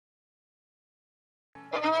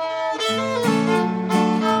I'm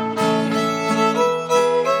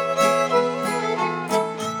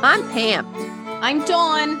Pam. I'm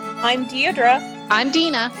Dawn. I'm Deidre. I'm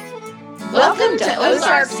Dina. Welcome to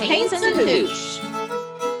Ozarks Haints and Hooch.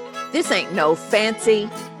 This ain't no fancy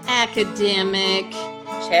Academic.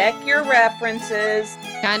 Check your references.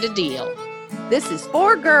 Kind of deal. This is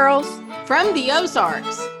four girls From the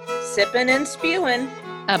Ozarks. Sipping and spewing.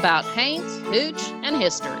 About Haints, Hooch, and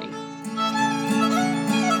history.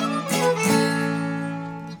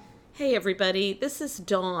 Hey everybody, this is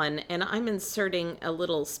Dawn, and I'm inserting a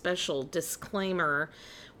little special disclaimer.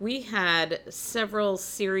 We had several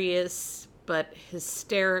serious but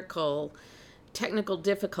hysterical technical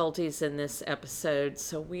difficulties in this episode,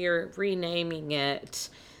 so we are renaming it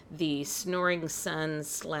the Snoring Sun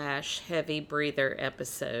 / Heavy Breather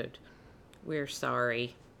episode. We're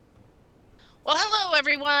sorry. Well, hello,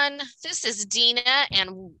 everyone. This is Dina,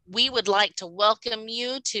 and we would like to welcome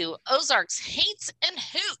you to Ozarks Haints and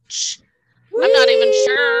Hooch. Woo! I'm not even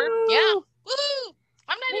sure. Yeah. Woo!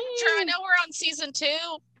 I'm not even sure. I know we're on season 2,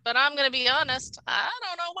 but I'm going to be honest. I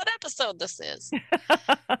don't know what episode this is. I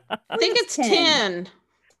think it's 10.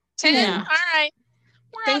 10? Yeah. All right.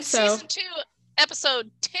 We're on season 2,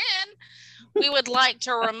 episode 10. We would like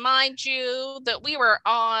to remind you that we were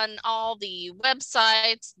on all the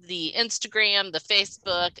websites, the Instagram, the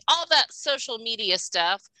Facebook, all that social media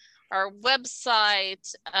stuff. Our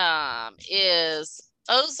website is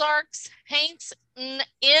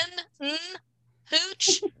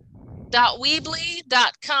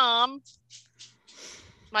ozarkshaintsandhooch.weebly.com.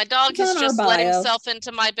 My dog has just let himself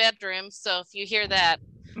into my bedroom, so if you hear that,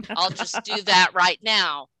 I'll just do that right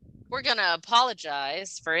now. We're going to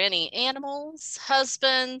apologize for any animals,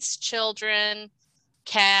 husbands, children,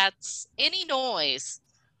 cats, any noise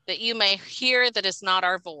that you may hear that is not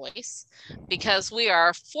our voice, because we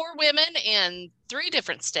are 4 women in 3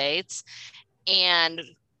 different states and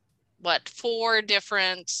 4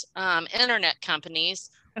 different internet companies,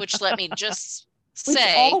 which let me just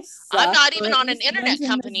say, I'm not even on an internet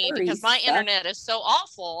company because my internet is so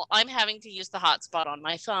awful, I'm having to use the hotspot on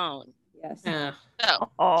my phone. Yes. So,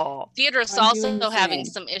 Deidre's also having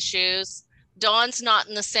some issues. Dawn's not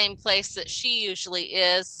in the same place that she usually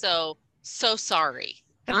is, so sorry.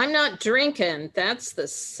 I'm not drinking. That's the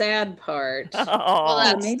sad part.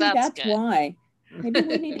 Well, maybe that's good. Why. Maybe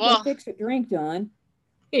we need to go fix a drink, Dawn.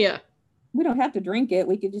 Yeah. We don't have to drink it.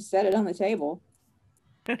 We could just set it on the table.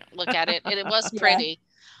 Look at it. It was pretty.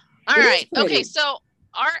 Yeah. All right. Okay, so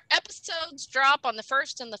our episodes drop on the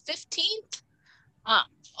 1st and the 15th.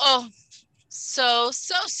 So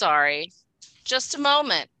sorry. Just a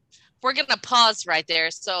moment. We're going to pause right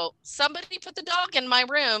there. So somebody put the dog in my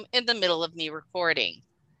room in the middle of me recording.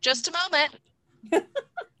 Just a moment.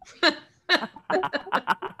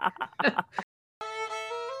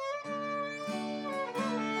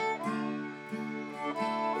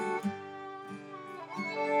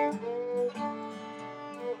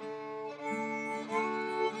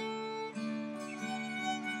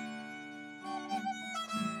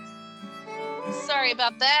 Sorry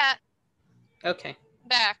about that. Okay.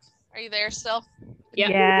 Back. Are you there still? Yeah.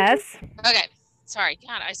 Yes. Okay. Sorry.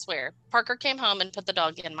 God, I swear. Parker came home and put the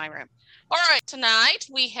dog in my room. All right. Tonight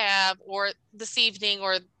we have, or this evening,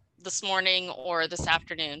 or this morning, or this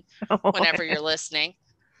afternoon, whenever you're listening,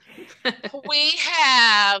 we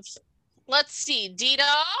have, let's see,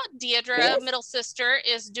 Deidre, middle sister,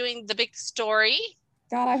 is doing the big story.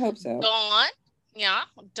 God, I hope so.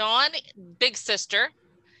 Dawn, big sister,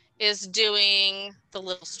 is doing the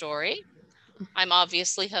little story. I'm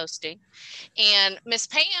obviously hosting. And Miss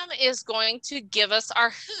Pam is going to give us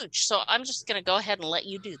our hooch. So I'm just going to go ahead and let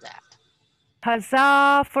you do that.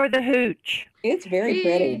 Huzzah for the hooch. It's very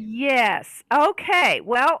pretty. Yes. Okay.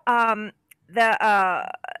 Well, the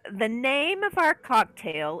name of our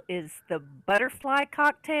cocktail is the Butterfly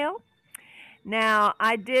Cocktail. Now,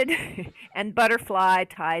 I did, and butterfly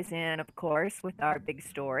ties in, of course, with our big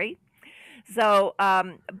story. So,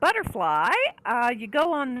 butterfly, you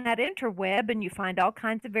go on that interweb and you find all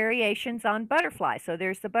kinds of variations on butterfly. So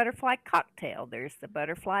there's the butterfly cocktail, there's the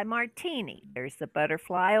butterfly martini, there's the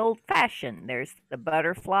butterfly old fashioned, there's the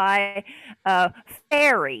butterfly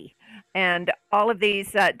fairy, and all of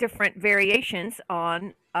these different variations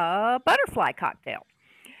on a butterfly cocktail.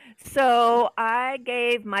 So I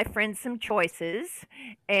gave my friends some choices,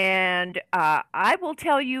 and I will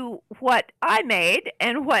tell you what I made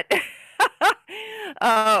and what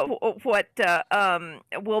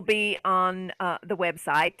will be on the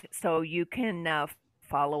website, so you can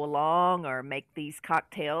follow along or make these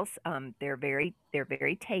cocktails. They're very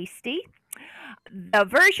tasty. The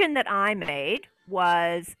version that I made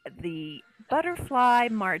was the butterfly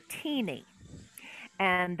martini,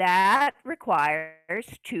 and that requires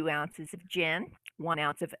 2 ounces of gin, 1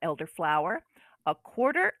 ounce of elderflower, a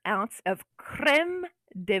 1/4 ounce of creme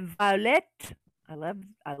de violette. I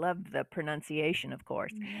love the pronunciation, of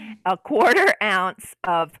course. A 1/4 ounce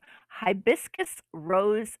of hibiscus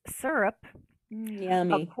rose syrup, a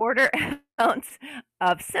Yummy. 1/4 ounce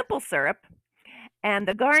of simple syrup, and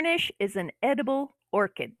the garnish is an edible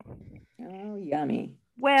orchid. Oh, yummy.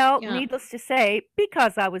 Well, Yeah. needless to say,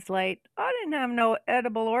 because I was late, I didn't have no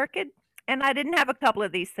edible orchid, and I didn't have a couple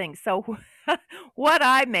of these things. So what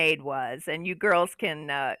I made was, and you girls can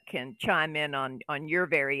chime in on your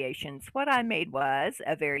variations. What I made was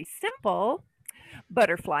a very simple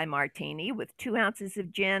butterfly martini with 2 ounces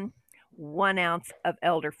of gin, 1 ounce of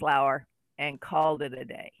elderflower, and called it a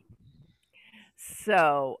day.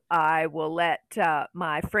 So I will let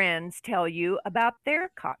my friends tell you about their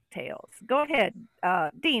cocktails. Go ahead,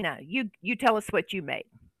 Dina. You tell us what you made.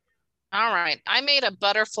 All right. I made a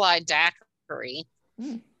butterfly daiquiri,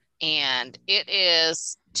 and it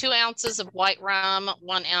is 2 ounces of white rum,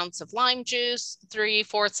 1 ounce of lime juice,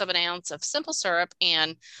 3/4 of an ounce of simple syrup,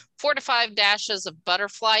 and 4 to 5 dashes of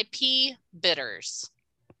butterfly pea bitters.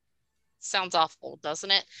 Sounds awful, doesn't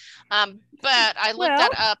it? But I looked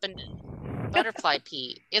that up, and butterfly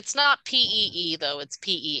pea. It's not PEE though, it's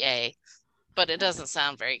PEA, but it doesn't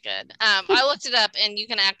sound very good. I looked it up, and you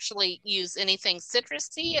can actually use anything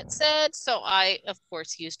citrusy, it said. So I, of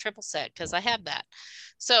course, used triple sec because I have that.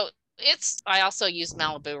 So I also use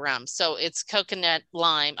Malibu rum. So it's coconut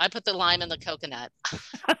lime. I put the lime in the coconut.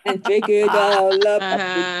 And shake it all up.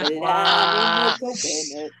 Put the lime in the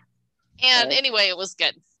coconut. And anyway, it was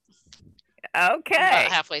good. Okay.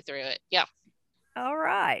 About halfway through it. Yeah. All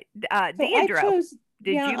right. So Deidre,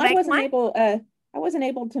 did you make I wasn't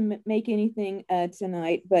able to make anything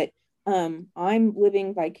tonight, but I'm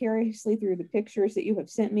living vicariously through the pictures that you have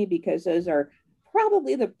sent me, because those are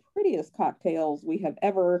probably the prettiest cocktails we have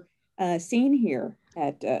ever seen here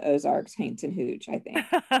at Ozarks Haints and Hooch, I think.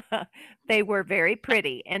 They were very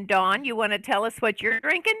pretty. And Dawn, you want to tell us what you're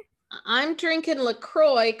drinking? I'm drinking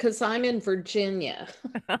LaCroix because I'm in Virginia.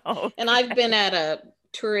 Okay. And I've been at a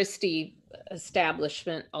touristy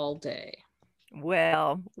establishment all day.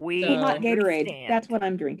 Well, we Not Gatorade. understand. That's what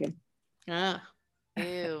I'm drinking. Ah.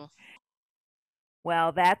 Ew.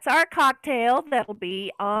 Well, that's our cocktail that'll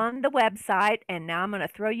be on the website. And now I'm going to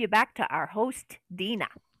throw you back to our host, Dina.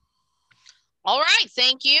 All right.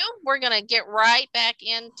 Thank you. We're going to get right back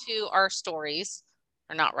into our stories.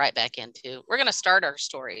 Or not right back into. We're going to start our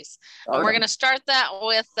stories. And we're going to start that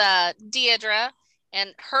with Deidre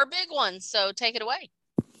and her big one. So take it away.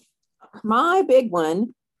 My big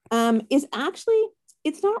one is actually,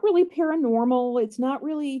 it's not really paranormal. It's not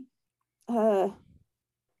really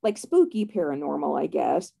like spooky paranormal, I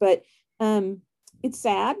guess, but it's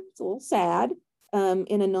sad. It's a little sad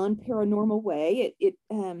in a non-paranormal way. It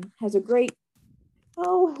has a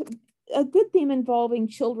good theme involving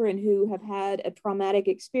children who have had a traumatic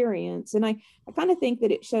experience. And I kind of think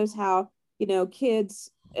that it shows how,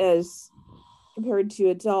 kids as compared to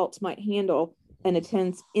adults might handle an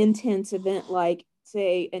intense event like,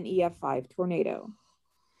 say, an EF5 tornado.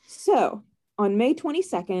 So on May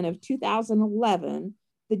 22nd of 2011,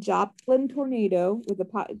 the Joplin tornado,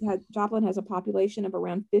 Joplin has a population of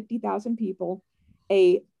around 50,000 people,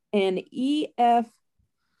 an EF5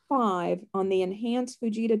 on the enhanced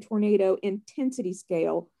Fujita tornado intensity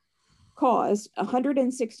scale caused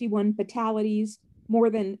 161 fatalities, more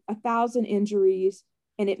than 1,000 injuries,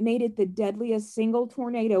 and it made it the deadliest single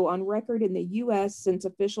tornado on record in the U.S. since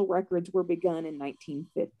official records were begun in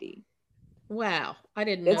 1950. Wow. I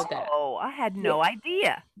didn't know that. Oh, I had no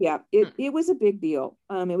idea. Yeah, it was a big deal.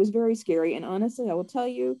 It was very scary. And honestly, I will tell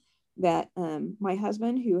you that my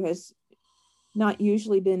husband, who has not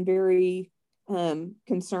usually been very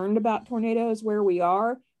concerned about tornadoes where we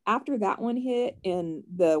are, after that one hit in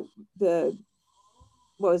the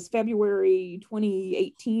was February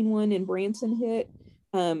 2018 one in Branson hit,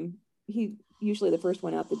 he usually the first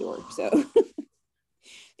one out the door. So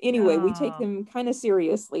anyway, we take them kind of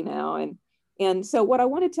seriously now. And so what I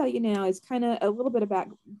want to tell you now is kind of a little bit about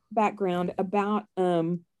background about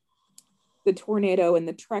the tornado and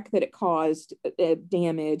the trek that it caused,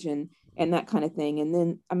 damage and that kind of thing. And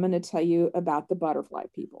then I'm going to tell you about the butterfly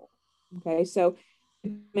people. Okay, so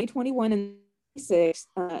May 21 and 6,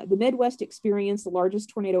 the Midwest experienced the largest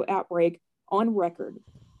tornado outbreak on record.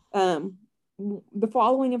 The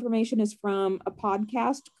following information is from a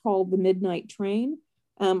podcast called The Midnight Train.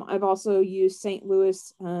 I've also used St.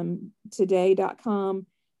 Louis today.com,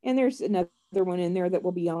 and there's another one in there that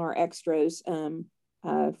will be on our extras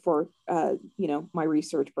for my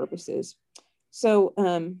research purposes. So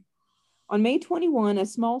on May 21, a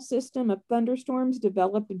small system of thunderstorms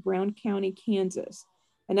developed in Brown County, Kansas.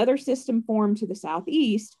 Another system formed to the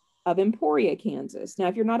southeast of Emporia, Kansas. Now,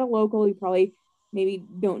 if you're not a local, you probably maybe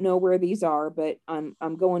don't know where these are, but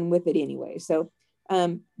I'm going with it anyway. So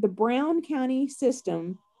the Brown County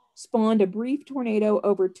system spawned a brief tornado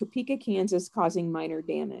over Topeka, Kansas, causing minor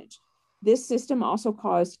damage. This system also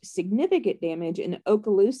caused significant damage in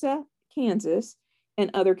Okaloosa, Kansas, and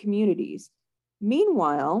other communities.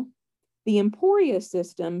 Meanwhile, the Emporia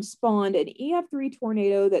system spawned an EF3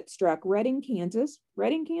 tornado that struck Redding, Kansas.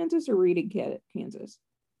 Redding, Kansas, or Reading, Kansas?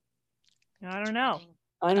 I don't know.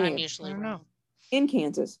 I'm usually wrong. In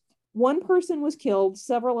Kansas. One person was killed,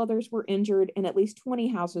 several others were injured, and at least 20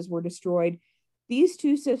 houses were destroyed. These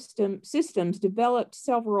two systems developed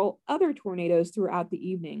several other tornadoes throughout the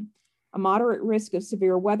evening. A moderate risk of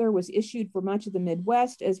severe weather was issued for much of the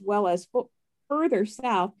Midwest, as well as further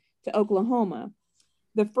south to Oklahoma.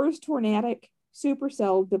 The first tornadic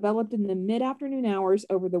supercell developed in the mid-afternoon hours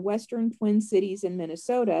over the western Twin Cities in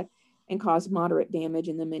Minnesota and caused moderate damage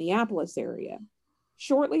in the Minneapolis area.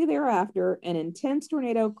 Shortly thereafter, an intense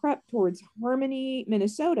tornado crept towards Harmony,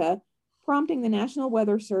 Minnesota, prompting the National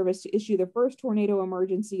Weather Service to issue the first tornado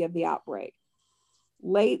emergency of the outbreak.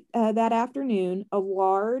 Late that afternoon, a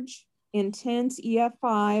large, intense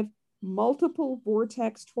EF5 multiple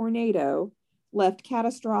vortex tornado left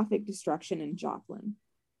catastrophic destruction in Joplin.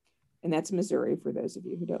 And that's Missouri, for those of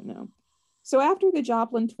you who don't know. So after the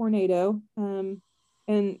Joplin tornado,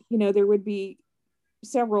 there would be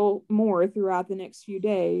several more throughout the next few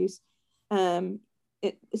days. So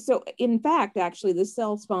in fact, actually, the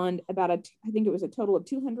cell spawned about I think it was a total of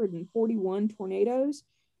 241 tornadoes.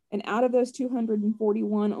 And out of those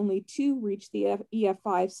 241, only 2 reached the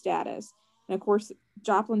EF5 status. And of course,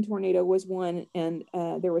 Joplin tornado was one, and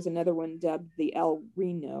there was another one dubbed the El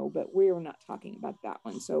Reno, but we're not talking about that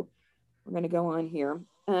one. So we're going to go on here.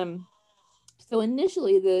 So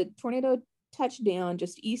initially, the tornado touched down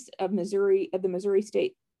just east of the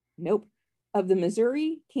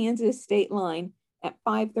Missouri-Kansas state line at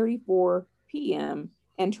 5:34 p.m.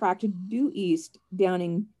 and tracked due east,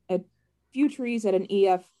 downing a few trees at an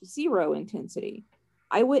EF0 intensity.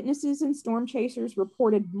 Eyewitnesses and storm chasers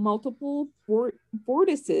reported multiple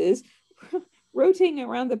vortices rotating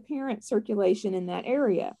around the parent circulation in that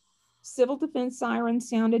area. Civil defense sirens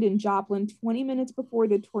sounded in Joplin 20 minutes before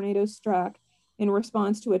the tornado struck in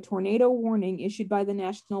response to a tornado warning issued by the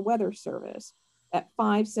National Weather Service at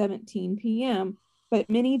 5:17 p.m., but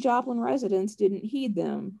many Joplin residents didn't heed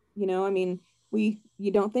them. You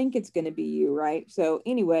don't think it's going to be you, right? So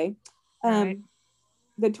anyway, Right.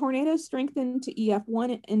 The tornado strengthened to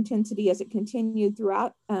EF1 intensity as it continued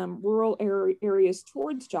throughout rural areas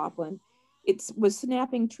towards Joplin. It was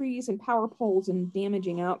snapping trees and power poles and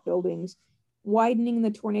damaging outbuildings. Widening,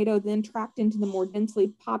 the tornado then tracked into the more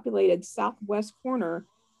densely populated southwest corner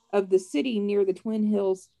of the city near the Twin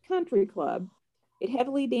Hills Country Club. It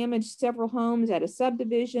heavily damaged several homes at a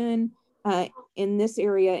subdivision in this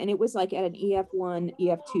area, and it was like at an EF1,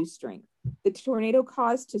 EF2 strength. The tornado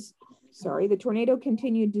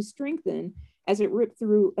continued to strengthen as it ripped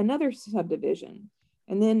through another subdivision.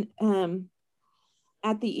 And then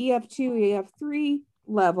at the EF2, EF3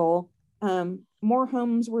 level, more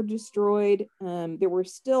homes were destroyed. There were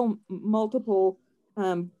still multiple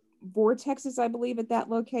vortexes, I believe, at that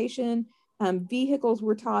location. Vehicles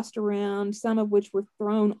were tossed around, some of which were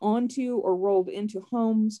thrown onto or rolled into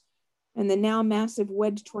homes. And the now massive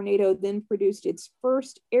wedge tornado then produced its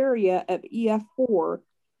first area of EF4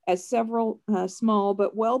 as several small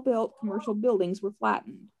but well-built commercial buildings were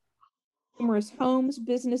flattened. Numerous homes,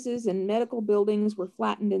 businesses, and medical buildings were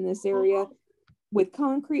flattened in this area, with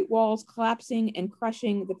concrete walls collapsing and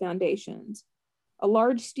crushing the foundations. A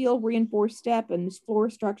large steel reinforced step and floor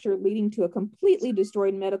structure leading to a completely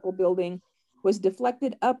destroyed medical building was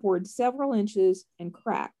deflected upward several inches and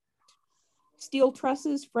cracked. Steel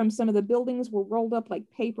trusses from some of the buildings were rolled up like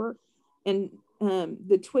paper, and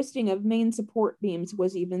the twisting of main support beams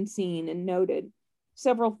was even seen and noted.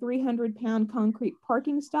 Several 300-pound concrete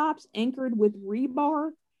parking stops anchored with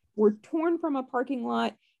rebar were torn from a parking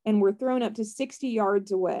lot and were thrown up to 60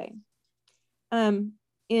 yards away. So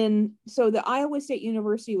the Iowa State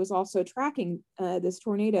University was also tracking this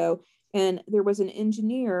tornado, and there was an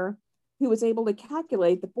engineer who was able to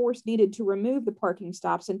calculate the force needed to remove the parking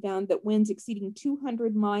stops and found that winds exceeding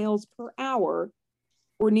 200 miles per hour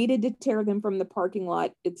were needed to tear them from the parking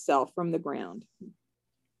lot itself, from the ground.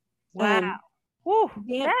 Wow. Whew,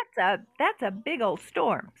 Dam- that's a big old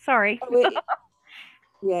storm. Sorry. oh,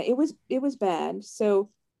 yeah, it was bad. So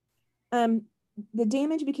um, the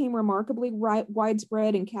damage became remarkably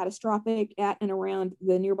widespread and catastrophic at and around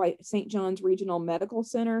the nearby St. John's Regional Medical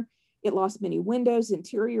Center. It lost many windows,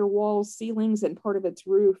 interior walls, ceilings, and part of its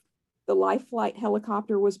roof. The Life Flight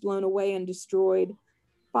helicopter was blown away and destroyed.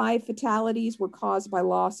 5 fatalities were caused by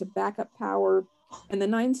loss of backup power, and the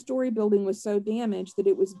 9-story building was so damaged that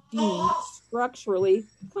it was deemed structurally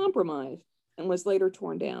compromised and was later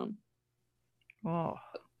torn down. Oh.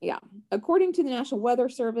 Yeah. According to the National Weather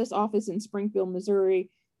Service office in Springfield, Missouri,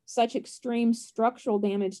 such extreme structural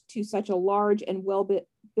damage to such a large and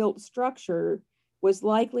well-built structure was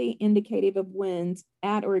likely indicative of winds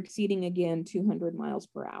at or exceeding again 200 miles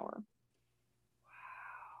per hour.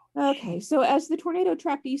 Okay, so as the tornado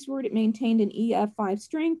tracked eastward, it maintained an EF5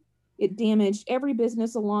 strength. It damaged every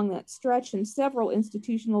business along that stretch, and several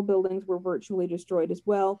institutional buildings were virtually destroyed as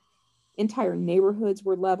well. Entire neighborhoods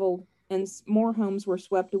were leveled, and more homes were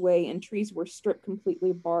swept away, and trees were stripped completely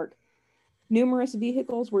of bark. Numerous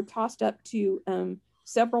vehicles were tossed up to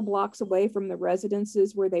several blocks away from the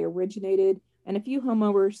residences where they originated, and a few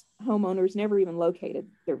homeowners never even located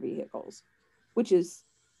their vehicles, which is,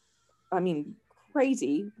 I mean,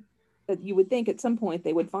 crazy. You would think at some point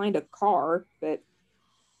they would find a car, but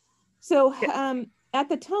so at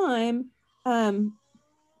the time,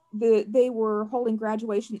 they were holding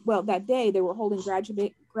graduation. Well, that day they were holding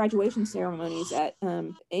graduation ceremonies at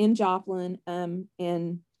in Joplin,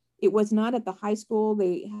 and it was not at the high school.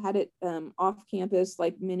 They had it off campus,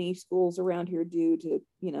 like many schools around here do,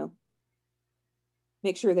 to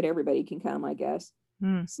make sure that everybody can come, I guess.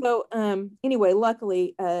 So anyway,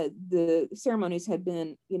 luckily the ceremonies had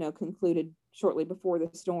been concluded shortly before the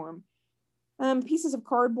storm. Pieces of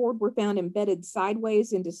cardboard were found embedded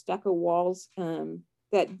sideways into stucco walls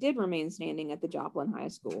that did remain standing at the Joplin High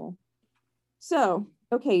School. So,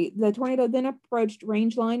 okay, the tornado then approached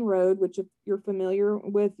Range Line Road, which, if you're familiar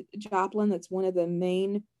with Joplin, that's one of the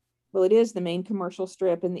main, well, it is the main commercial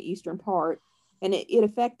strip in the eastern part, and it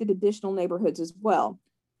affected additional neighborhoods as well.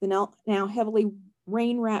 The now heavily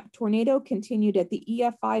rain-wrapped tornado continued at the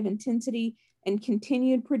EF5 intensity and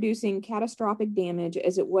continued producing catastrophic damage,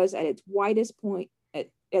 as it was at its widest point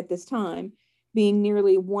at this time, being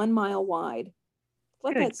nearly 1 mile wide.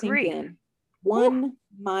 Let that sink in. 1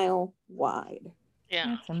 mile wide.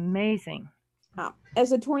 Yeah. That's amazing.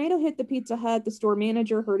 As the tornado hit the Pizza Hut, the store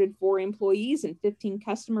manager herded 4 employees and 15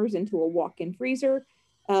 customers into a walk-in freezer.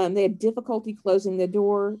 They had difficulty closing the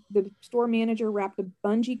door. The store manager wrapped a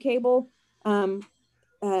bungee cable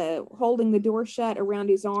holding the door shut around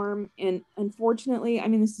his arm. And unfortunately, I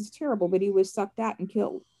mean, this is terrible, but he was sucked out and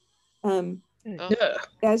killed. He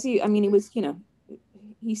was,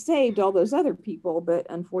 he saved all those other people, but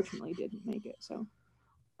unfortunately didn't make it. So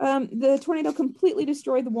the tornado completely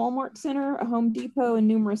destroyed the Walmart Center, a Home Depot, and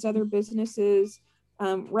numerous other businesses,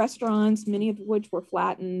 restaurants, many of which were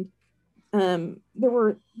flattened. There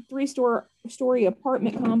were 3-story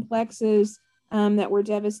apartment complexes that were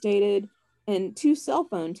devastated, and 2 cell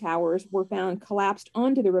phone towers were found collapsed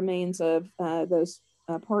onto the remains of those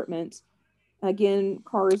apartments. Again,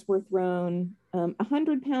 cars were thrown.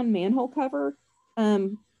 100-pound manhole cover,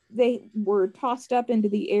 they were tossed up into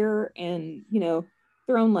the air and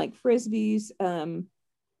thrown like frisbees. And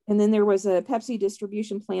then there was a Pepsi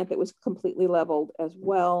distribution plant that was completely leveled as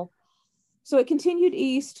well. So it continued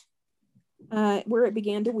east, where it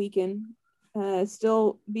began to weaken.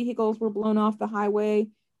 Still, vehicles were blown off the highway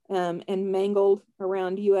and mangled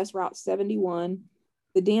around US Route 71.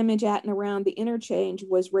 The damage at and around the interchange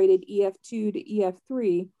was rated EF2 to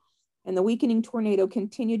EF3, and the weakening tornado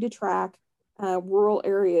continued to track rural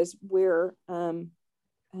areas where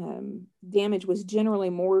damage was generally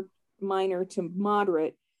more minor to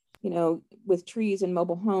moderate, with trees and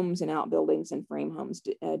mobile homes and outbuildings and frame homes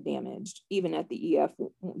damaged, even at the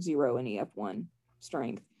EF0 and EF1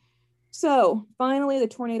 strength. So finally, the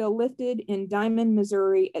tornado lifted in Diamond,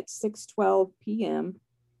 Missouri at 6:12 p.m.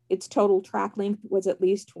 Its total track length was at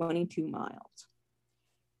least 22 miles.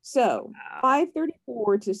 So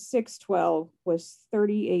 5:34 to 6:12 was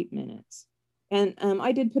 38 minutes. And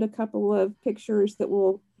I did put a couple of pictures that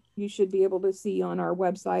you should be able to see on our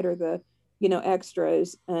website, or the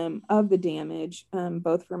extras of the damage,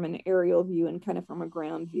 both from an aerial view and kind of from a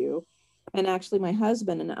ground view. And actually, my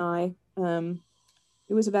husband and I,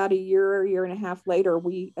 it was about a year and a half later,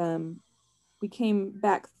 we came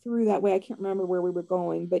back through that way. I can't remember where we were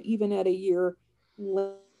going, but even at a year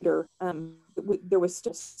later, there was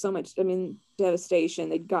still so much, devastation.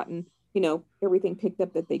 They'd gotten, everything picked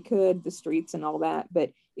up that they could, the streets and all that,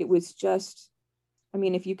 but it was just I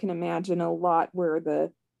mean, if you can imagine a lot where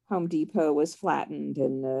the Home Depot was flattened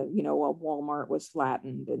and, a Walmart was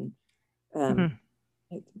flattened, and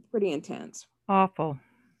it's pretty intense. Awful.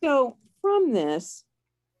 So from this,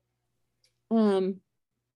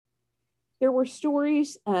 there were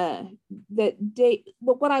stories that date.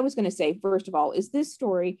 But what I was going to say, first of all, is this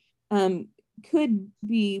story could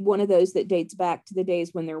be one of those that dates back to the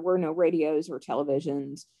days when there were no radios or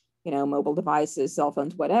televisions, mobile devices, cell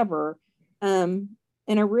phones, whatever. And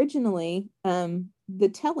originally, the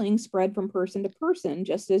telling spread from person to person,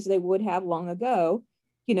 just as they would have long ago,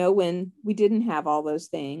 when we didn't have all those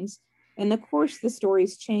things. And of course, the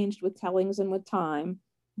stories changed with tellings and with time.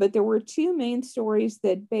 But there were two main stories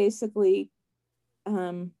that basically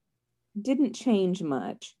didn't change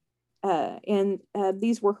much. And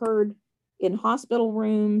these were heard in hospital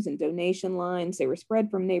rooms and donation lines. They were spread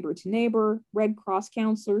from neighbor to neighbor. Red Cross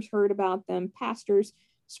counselors heard about them. Pastors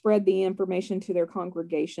spread the information to their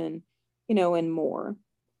congregation, and more.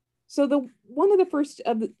 So the first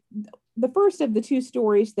of the two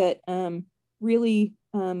stories that really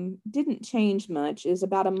didn't change much is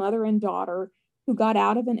about a mother and daughter who got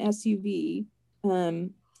out of an SUV.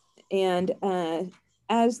 And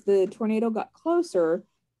as the tornado got closer,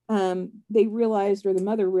 they realized, or the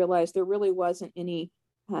mother realized, there really wasn't any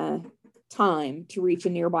time to reach a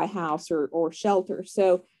nearby house or shelter.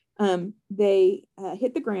 So they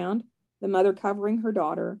hit the ground, the mother covering her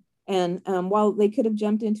daughter. And while they could have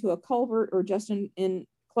jumped into a culvert or just in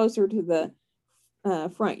closer to the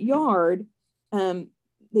front yard,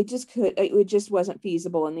 it just wasn't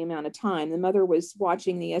feasible in the amount of time. The mother was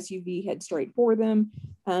watching the SUV head straight for them.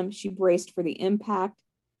 She braced for the impact,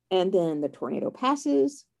 and then the tornado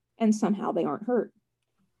passes, and somehow they aren't hurt.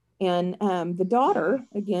 And the daughter,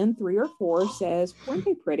 again, 3 or 4, says, "Weren't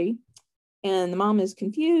they pretty?" And the mom is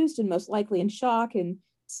confused and most likely in shock, and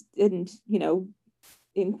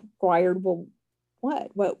inquired, "Well,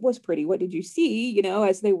 what was pretty? What did you see?"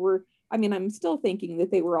 As they were. I mean, I'm still thinking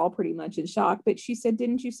that they were all pretty much in shock, but she said,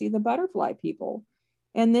 "Didn't you see the butterfly people?"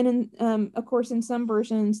 And then, of course, in some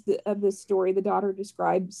versions of this story, the daughter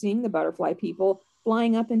described seeing the butterfly people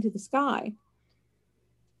flying up into the sky.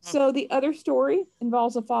 So the other story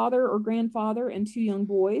involves a father or grandfather and 2 young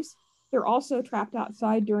boys. They're also trapped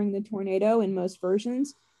outside during the tornado in most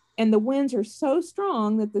versions. And the winds are so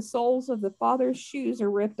strong that the soles of the father's shoes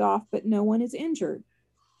are ripped off, but no one is injured.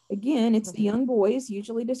 Again, it's the young boys,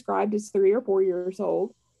 usually described as 3 or 4 years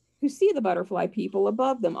old, who see the butterfly people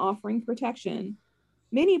above them offering protection.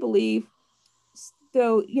 Many believe,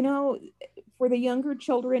 though, for the younger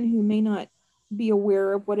children who may not be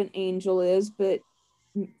aware of what an angel is, but,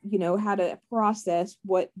 how to process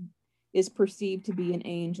what is perceived to be an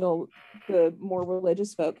angel, the more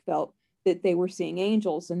religious folk felt that they were seeing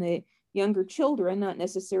angels. And the younger children, not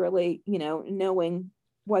necessarily, knowing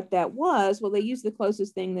what that was, well, they used the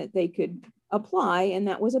closest thing that they could apply, and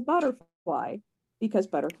that was a butterfly, because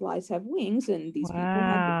butterflies have wings, and these people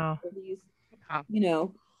had these,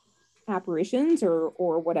 apparitions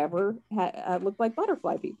or whatever looked like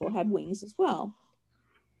butterfly people, had wings as well.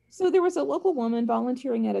 So there was a local woman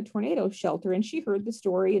volunteering at a tornado shelter, and she heard the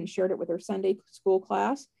story and shared it with her Sunday school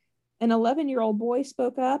class. An 11-year-old boy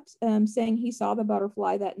spoke up, saying he saw the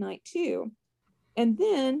butterfly that night too. And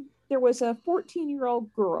then there was a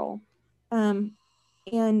 14-year-old girl,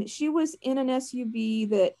 and she was in an SUV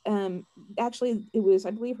that actually it was,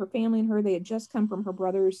 I believe, her family and her, they had just come from her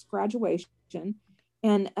brother's graduation.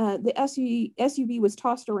 And the SUV was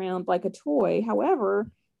tossed around like a toy.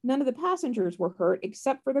 However, none of the passengers were hurt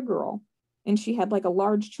except for the girl. And she had like a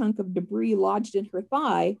large chunk of debris lodged in her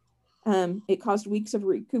thigh. It caused weeks of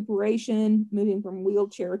recuperation, moving from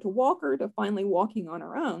wheelchair to walker to finally walking on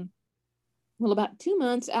her own. Well, about 2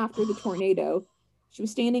 months after the tornado, she was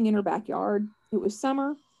standing in her backyard. It was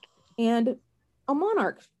summer, and a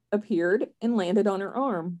monarch appeared and landed on her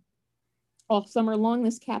arm. All summer long,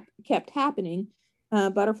 this kept happening.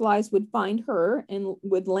 Butterflies would find her and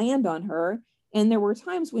would land on her. And there were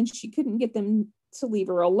times when she couldn't get them to leave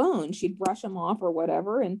her alone. She'd brush them off or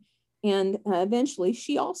whatever. And eventually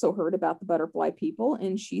she also heard about the butterfly people.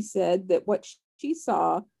 And she said that what she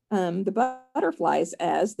saw the butterflies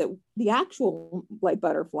as, that the actual like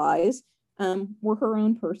butterflies were her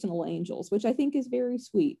own personal angels, which I think is very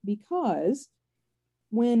sweet, because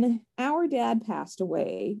when our dad passed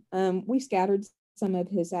away, we scattered some of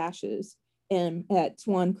his ashes at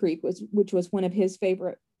Swan Creek, which was one of his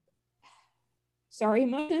favorite. Sorry,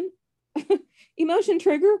 emotion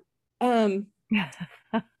trigger. Which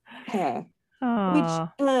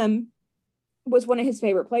was one of his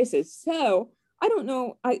favorite places. So I don't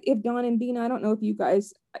know if Don and Bean, I don't know if you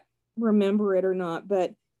guys remember it or not,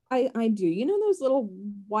 but I do. You know those little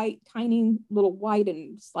white, tiny little white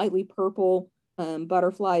and slightly purple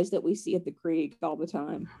butterflies that we see at the creek all the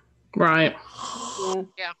time? Right. Yeah.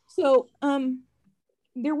 Yeah. So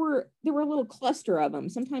there were a little cluster of them.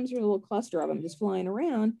 Sometimes there's a little cluster of them just flying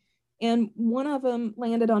around, and one of them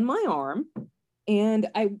landed on my arm, and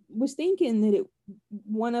I was thinking that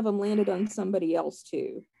one of them landed on somebody else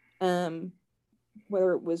too,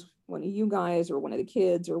 whether it was one of you guys or one of the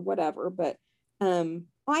kids or whatever. But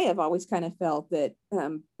I have always kind of felt that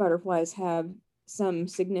butterflies have some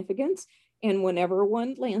significance, and whenever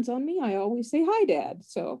one lands on me, I always say, "Hi, Dad."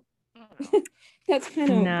 So that's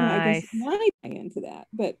kind of, I guess, my into that.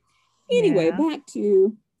 But anyway, back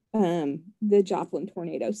to the Joplin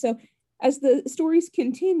tornado. So as the stories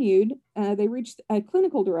continued, they reached a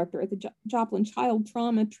clinical director at the Joplin Child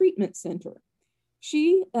Trauma Treatment Center.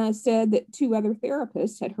 She said that 2 other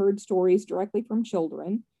therapists had heard stories directly from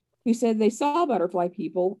children who said they saw butterfly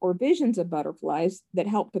people or visions of butterflies that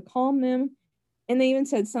helped to calm them. And they even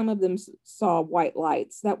said some of them saw white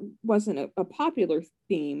lights. That wasn't a popular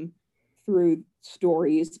theme through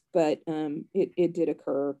stories, but it did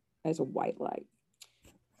occur as a white light.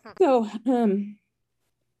 So I'm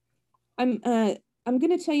going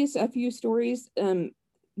to tell you a few stories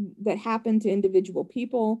that happened to individual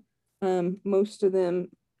people, most of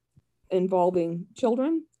them involving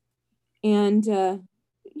children. And,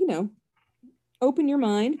 you know, open your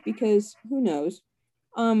mind, because who knows.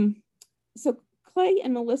 So Clay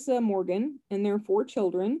and Melissa Morgan and their 4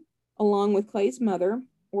 children, along with Clay's mother,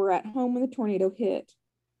 were at home when the tornado hit.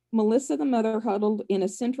 Melissa, the mother, huddled in a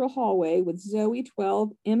central hallway with Zoe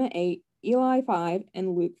 12, Emma 8, Eli 5,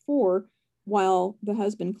 and Luke 4, while the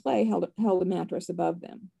husband Clay held a mattress above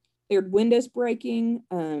them. They heard windows breaking,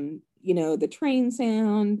 you know, the train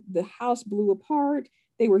sound, the house blew apart.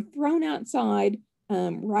 They were thrown outside,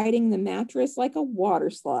 riding the mattress like a water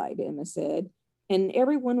slide, Emma said. And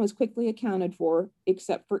everyone was quickly accounted for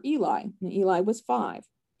except for Eli. And Eli was 5.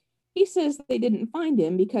 He says they didn't find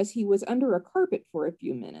him because he was under a carpet for a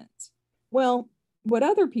few minutes. Well, what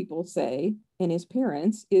other people say, and his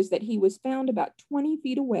parents, is that he was found about 20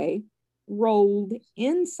 feet away, rolled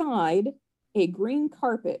inside a green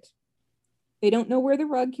carpet. They don't know where the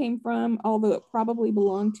rug came from, although it probably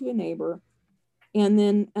belonged to a neighbor. And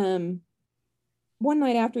then one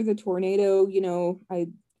night after the tornado, you know,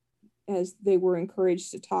 as they were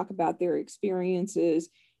encouraged to talk about their experiences,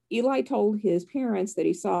 Eli told his parents that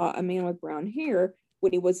he saw a man with brown hair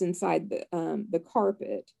when he was inside the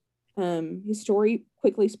carpet. His story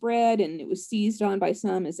quickly spread, and it was seized on by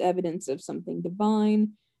some as evidence of something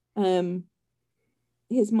divine.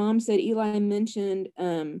 His mom said Eli mentioned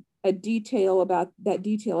a detail about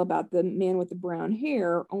the man with the brown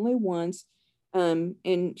hair only once,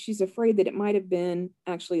 and she's afraid that it might have been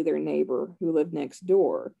actually their neighbor who lived next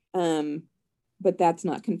door, but that's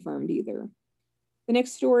not confirmed either. The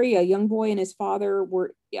next story, a young boy and his father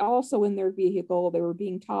were also in their vehicle. They were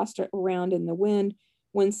being tossed around in the wind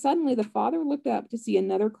when suddenly the father looked up to see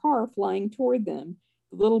another car flying toward them.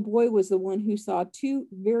 The little boy was the one who saw 2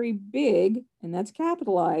 very big, and that's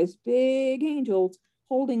capitalized, big angels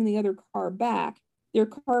holding the other car back. Their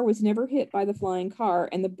car was never hit by the flying car,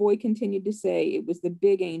 and the boy continued to say it was the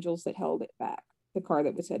big angels that held it back, the car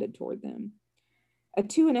that was headed toward them. A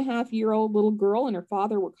 2.5-year-old little girl and her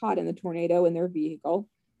father were caught in the tornado in their vehicle.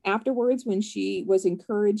 Afterwards, when she was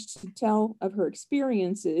encouraged to tell of her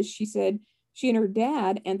experiences, she said she and her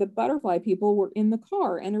dad and the butterfly people were in the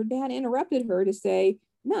car, and her dad interrupted her to say,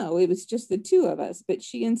 no, it was just the 2 of us, but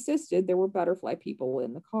she insisted there were butterfly people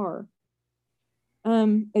in the car.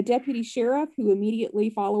 A deputy sheriff who immediately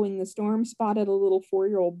following the storm spotted a little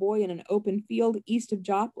 4-year-old boy in an open field east of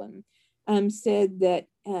Joplin, said that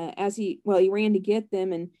as he ran to get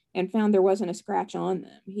them and found there wasn't a scratch on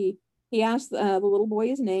them. He asked the little boy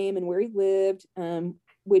his name and where he lived,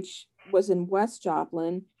 which was in West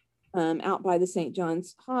Joplin, out by the St.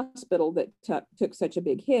 John's Hospital that took such a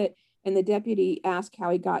big hit. And the deputy asked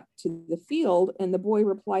how he got to the field, and the boy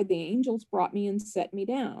replied, the angels brought me and set me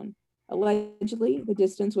down. Allegedly, the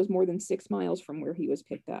distance was more than 6 miles from where he was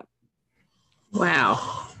picked up.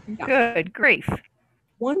 Wow. Yeah. Good grief.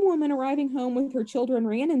 One woman arriving home with her children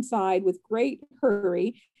ran inside with great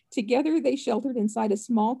hurry. Together, they sheltered inside a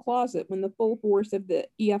small closet when the full force of the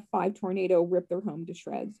EF5 tornado ripped their home to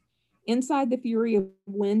shreds. Inside the fury of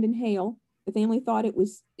wind and hail, the family thought it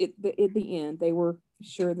was at the end. They were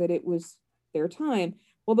sure that it was their time.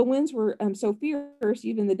 Well, the winds were so fierce,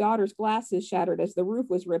 even the daughter's glasses shattered as the roof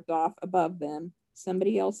was ripped off above them.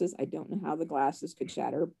 Somebody else's, I don't know how the glasses could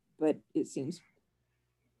shatter, but it seems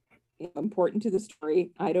important to the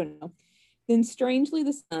story. I don't know. Then strangely,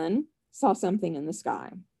 the son saw something in the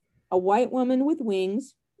sky. a white woman with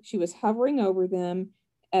wings. She was hovering over them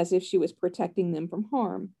as if she was protecting them from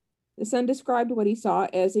harm. The son described what he saw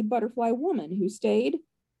as a butterfly woman who stayed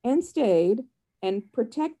and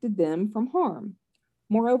protected them from harm.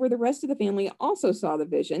 Moreover, the rest of the family also saw the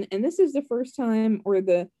vision. And this is the first time, or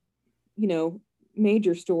the,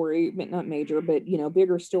 major story, but not major, but,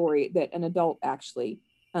 bigger story that an adult actually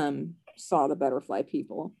saw the butterfly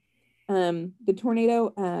people. The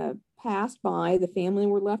tornado passed by, the family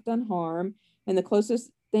were left unharmed, and the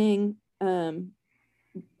closest thing, and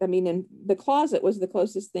the closet was the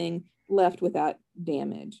closest thing left without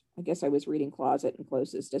damage. I guess I was reading closet and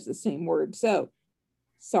closest as the same word. So,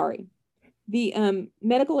 sorry. The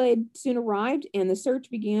medical aid soon arrived and the search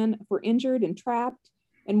began for injured and trapped.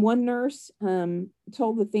 And one nurse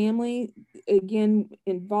told the family, again,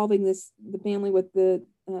 involving the family with the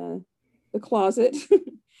closet,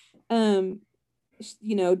 said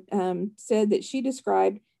that she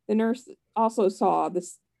described, the nurse also saw the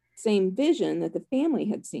same vision that the family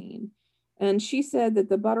had seen. And she said that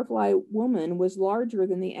the butterfly woman was larger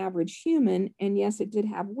than the average human. And yes, it did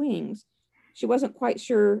have wings. She wasn't quite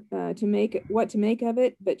sure what to make of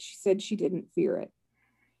it, but she said she didn't fear it.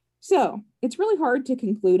 So it's really hard to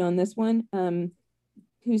conclude on this one.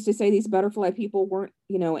 Who's to say these butterfly people weren't,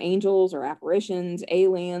 angels or apparitions,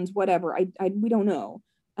 aliens, whatever? We don't know.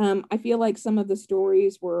 I feel like some of the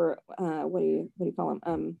stories were, what do you call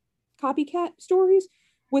them? Copycat stories,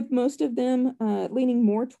 with most of them leaning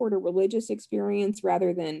more toward a religious experience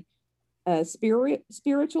rather than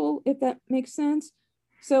spiritual, if that makes sense.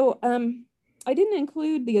 So I didn't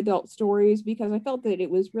include the adult stories because I felt that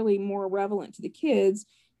it was really more relevant to the kids.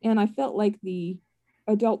 And I felt like the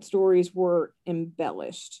adult stories were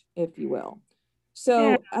embellished, if you will.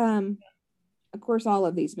 So, of course, all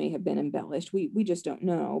of these may have been embellished. We just don't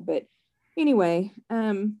know. But anyway,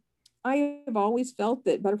 I have always felt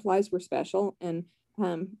that butterflies were special. And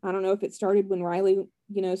I don't know if it started when Riley,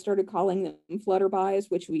 started calling them flutterbys,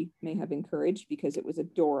 which we may have encouraged because it was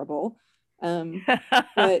adorable. But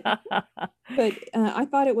I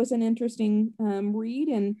thought it was an interesting read.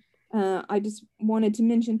 And I just wanted to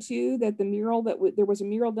mention too that the mural there was a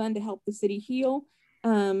mural done to help the city heal,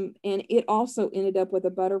 and it also ended up with a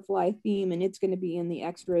butterfly theme, and it's going to be in the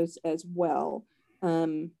extras as well.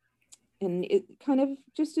 And it kind of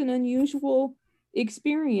just an unusual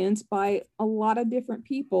experience by a lot of different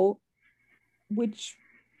people, which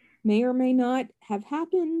may or may not have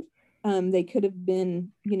happened. They could have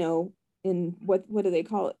been, in what do they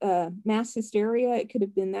call it? Mass hysteria. It could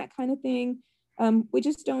have been that kind of thing. We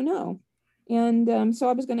just don't know. And so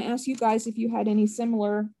I was going to ask you guys if you had any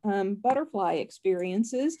similar butterfly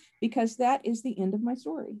experiences, because that is the end of my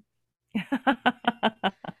story.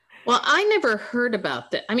 Well, I never heard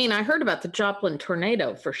about that. I mean, I heard about the Joplin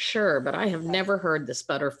tornado for sure, but I have never heard this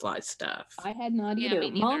butterfly stuff. I had not either.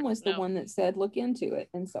 Mom was the one that said, look into it.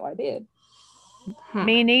 And so I did.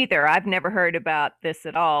 Me neither. I've never heard about this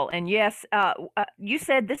at all. And yes, you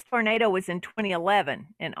said this tornado was in 2011,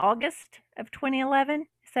 in August of 2011.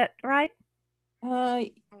 Is that right?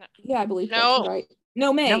 Yeah, I believe that's right.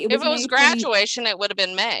 No, May. No. It If was it was graduation, it would have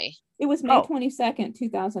been May. It was May 22nd,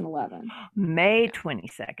 2011. May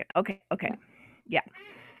 22nd. Okay. Yeah.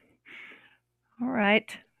 All right.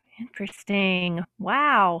 Interesting.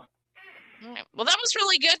 Wow. Well, that was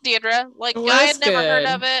really good, Deirdre. Like, It I was had never heard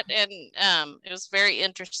good. of it, and it was very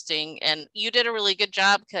interesting. And you did a really good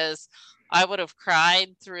job, because I would have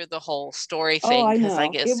cried through the whole story thing, I because I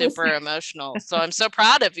know. get It was- super emotional. So I'm so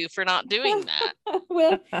proud of you for not doing that.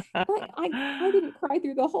 Well, I didn't cry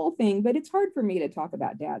through the whole thing, but it's hard for me to talk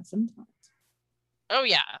about Dad sometimes. Oh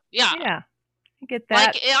yeah. Yeah. I get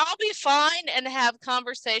that. Like, I'll be fine and have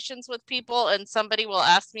conversations with people, and somebody will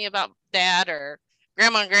ask me about Dad or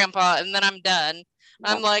Grandma and Grandpa, and then I'm done.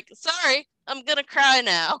 I'm like, sorry, I'm gonna cry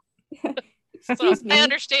now. So Excuse me. I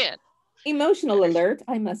understand. Emotional alert.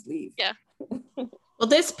 I must leave. Yeah. Well,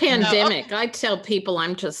 this pandemic, I tell people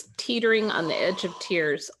I'm just teetering on the edge of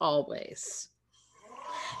tears always.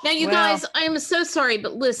 Now, you guys, I am so sorry,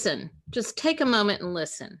 but listen, just take a moment and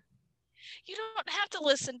listen. You don't have to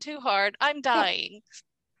listen too hard. I'm dying.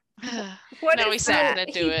 What No, is we said that?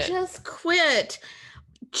 to do it. Just quit.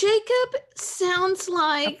 Jacob sounds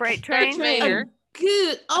like A freight Darth train? Vader.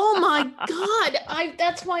 good. Oh my God.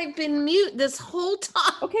 That's why I've been mute this whole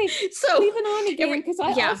time. Okay, So leave it on again, because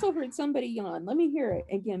I yeah. also heard somebody yawn. Let me hear it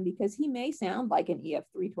again, because he may sound like an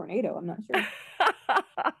EF3 tornado. I'm not sure.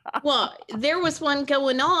 Well, there was one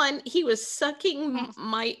going on. He was sucking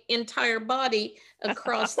my entire body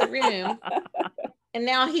across the room. And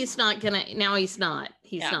now he's not.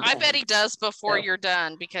 He's not. I bet he does before So. you're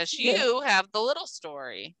done, because you have the little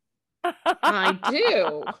story. I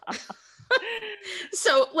do.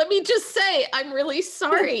 So let me just say, I'm really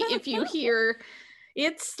sorry if you hear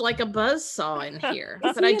it's like a buzz saw in here,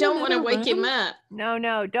 but I don't want to wake him up.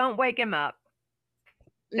 No, don't wake him up.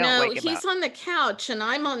 No, he's on the couch and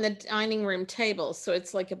I'm on the dining room table, so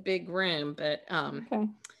it's like a big room, but Okay.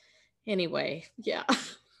 anyway, yeah.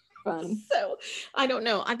 Fun. So I don't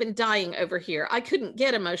know. I've been dying over here. I couldn't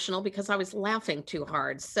get emotional because I was laughing too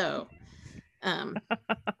hard. So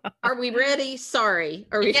are we ready? Sorry.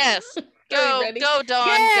 Are we? Yes. Go, Dawn.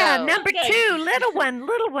 Yeah, go. number 2, little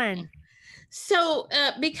one. So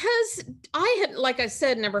because I had, like I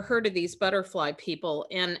said, never heard of these butterfly people,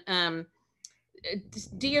 and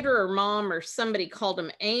Deirdre or Mom or somebody called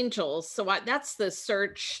them angels. So that's the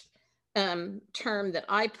search term that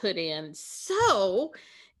I put in. So,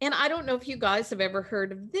 and I don't know if you guys have ever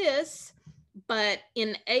heard of this, but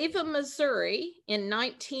in Ava, Missouri in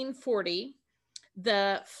 1940,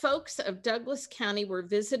 the folks of Douglas County were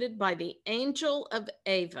visited by the Angel of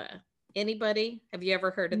Ava. Anybody? Have you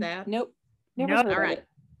ever heard of that? Nope. Never heard All of right. it.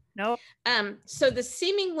 Nope. So the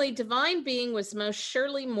seemingly divine being was most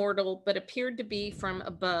surely mortal, but appeared to be from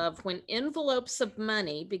above when envelopes of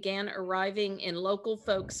money began arriving in local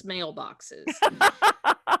folks' mailboxes.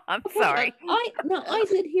 I'm sorry. I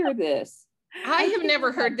did hear this. I have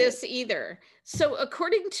never heard this either. So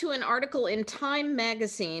according to an article in Time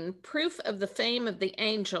magazine, proof of the fame of the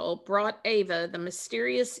angel brought Ava the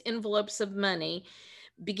mysterious envelopes of money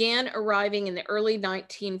began arriving in the early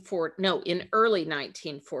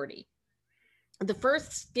 1940. The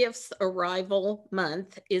first gift's arrival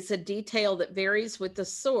month is a detail that varies with the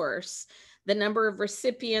source. The number of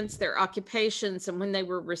recipients, their occupations, and when they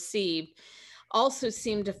were received also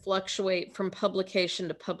seem to fluctuate from publication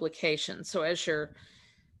to publication. So as you're,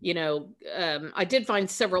 I did find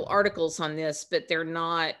several articles on this, but they're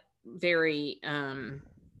not very,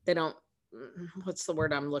 they don't, what's the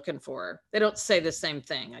word I'm looking for? They don't say the same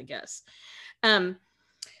thing, I guess.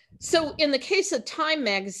 So in the case of Time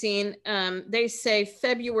magazine, they say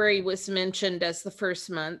February was mentioned as the first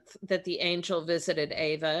month that the angel visited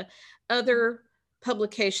Ava. Other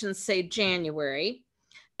publications say January.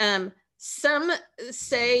 Some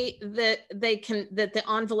say that that the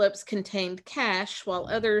envelopes contained cash, while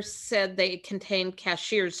others said they contained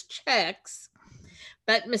cashier's checks.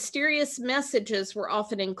 But mysterious messages were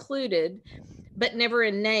often included, but never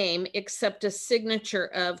a name except a signature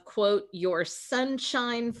of, quote, your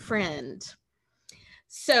sunshine friend.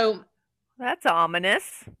 So that's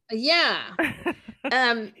ominous. Yeah.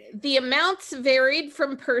 The amounts varied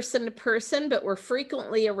from person to person, but were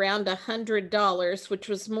frequently around $100, which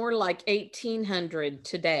was more like $1,800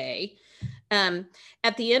 today.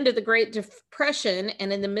 At the end of the Great Depression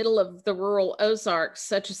and in the middle of the rural Ozarks,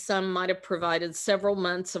 such a sum might have provided several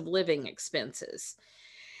months of living expenses.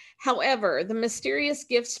 However, the mysterious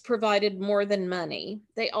gifts provided more than money.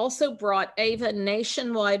 They also brought Ava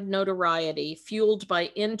nationwide notoriety, fueled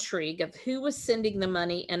by intrigue of who was sending the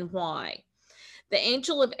money and why. The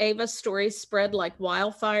Angel of Ava story spread like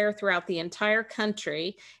wildfire throughout the entire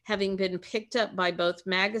country, having been picked up by both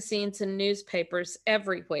magazines and newspapers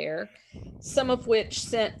everywhere, some of which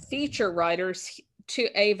sent feature writers to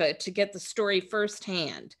Ava to get the story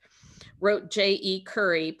firsthand, wrote J.E.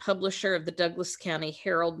 Curry, publisher of the Douglas County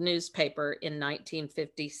Herald newspaper in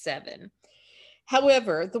 1957.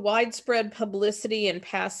 However, the widespread publicity and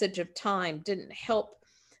passage of time didn't help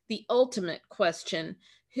the ultimate question: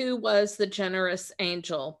 who was the generous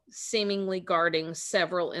angel seemingly guarding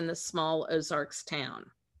several in the small Ozarks town?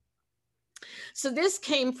 So this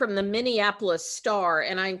came from the Minneapolis Star,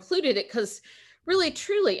 and I included it because really,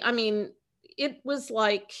 truly, I mean, it was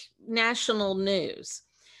like national news.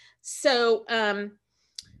 So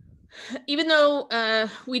even though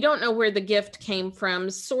we don't know where the gift came from,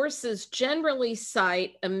 sources generally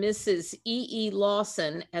cite a Mrs. E.E.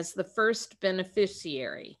 Lawson as the first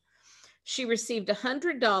beneficiary. She received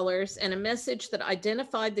 $100 and a message that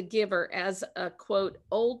identified the giver as a, quote,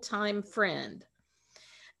 old-time friend.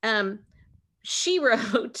 She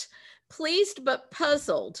wrote, pleased but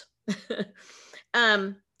puzzled.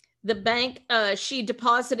 The bank, she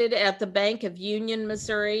deposited at the Bank of Union,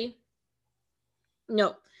 Missouri.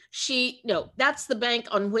 No, that's the bank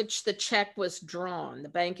on which the check was drawn, the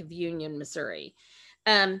Bank of Union, Missouri.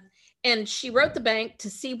 And she wrote the bank to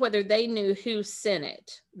see whether they knew who sent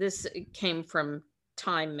it. This came from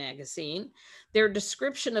Time magazine. Their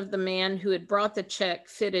description of the man who had brought the check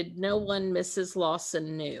fitted no one Mrs.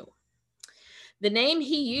 Lawson knew. The name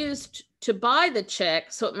he used to buy the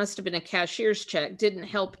check, so it must have been a cashier's check, didn't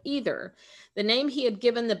help either. The name he had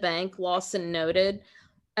given the bank, Lawson noted,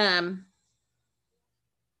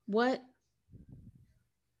 what?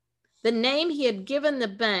 The name he had given the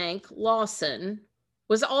bank, Lawson,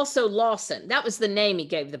 was also Lawson. That was the name he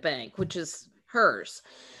gave the bank, which is hers.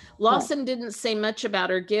 Lawson didn't say much about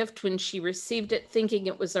her gift when she received it, thinking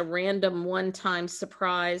it was a random one-time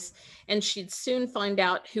surprise, and she'd soon find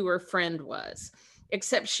out who her friend was,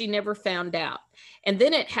 except she never found out. And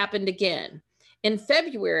then it happened again. In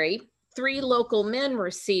February, 3 local men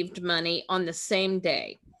received money on the same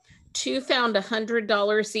day. 2 found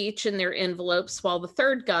 $100 each in their envelopes, while the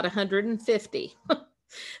third got $150.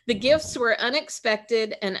 The gifts were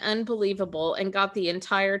unexpected and unbelievable and got the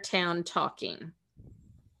entire town talking.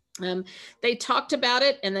 They talked about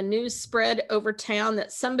it, and the news spread over town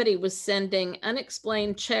that somebody was sending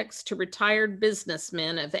unexplained checks to retired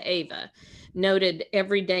businessmen of Ava, noted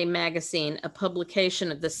Everyday Magazine, a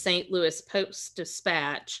publication of the St. Louis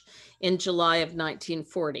Post-Dispatch in July of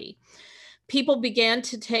 1940. People began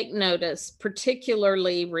to take notice,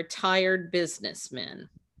 particularly retired businessmen.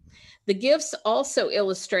 The gifts also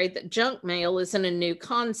illustrate that junk mail isn't a new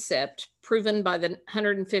concept, proven by the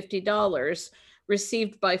 $150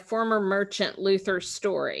 received by former merchant Luther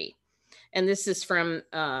Story. And this is from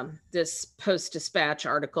this Post-Dispatch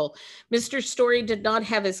article. Mr. Story did not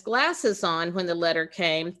have his glasses on when the letter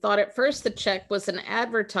came, thought at first the check was an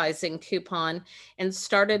advertising coupon, and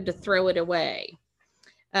started to throw it away.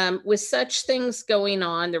 With such things going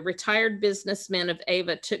on, the retired businessmen of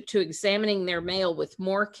Ava took to examining their mail with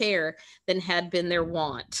more care than had been their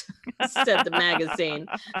wont, said the magazine.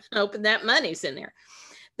 Hoping that money's in there.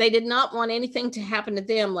 They did not want anything to happen to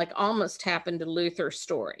them like almost happened to Luther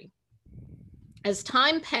Story. As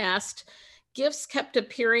time passed, gifts kept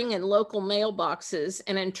appearing in local mailboxes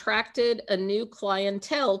and attracted a new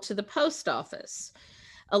clientele to the post office.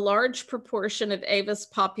 A large proportion of Ava's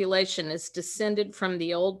population is descended from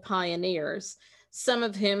the old pioneers, some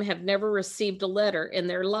of whom have never received a letter in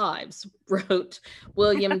their lives, wrote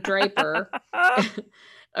William Draper,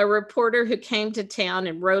 a reporter who came to town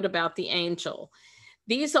and wrote about the angel.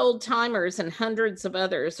 These old timers and hundreds of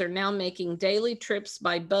others are now making daily trips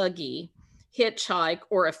by buggy, hitchhike,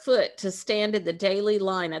 or afoot to stand in the daily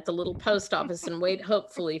line at the little post office and wait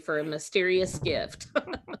hopefully for a mysterious gift.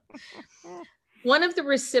 One of the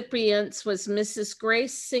recipients was Mrs.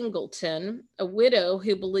 Grace Singleton, a widow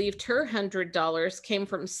who believed her $100 came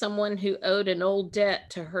from someone who owed an old debt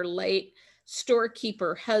to her late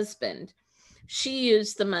storekeeper husband. She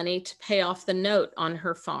used the money to pay off the note on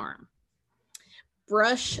her farm.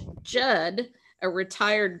 Brush Judd, a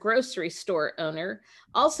retired grocery store owner,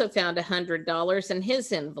 also found $100 in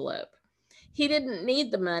his envelope. He didn't need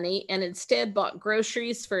the money and instead bought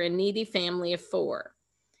groceries for a needy family of 4.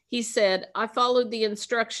 He said, "I followed the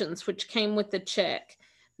instructions which came with the check.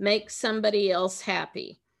 Make somebody else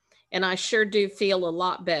happy. And I sure do feel a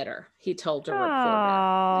lot better," he told a reporter.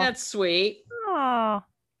 Aww. That's sweet. Aww.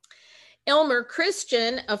 Elmer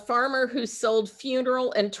Christian, a farmer who sold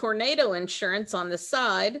funeral and tornado insurance on the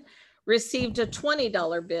side, received a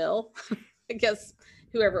 $20 bill. I guess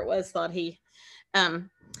whoever it was thought he.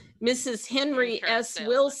 Mrs. Henry S.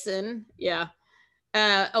 Wilson,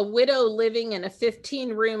 a widow living in a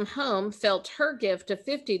 15-room home, felt her gift of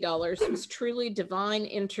 $50 was truly divine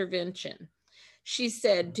intervention. She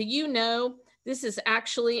said, "Do you know, this is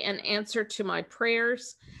actually an answer to my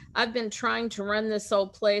prayers. I've been trying to run this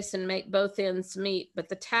old place and make both ends meet, but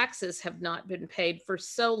the taxes have not been paid for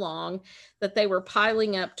so long that they were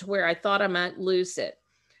piling up to where I thought I might lose it.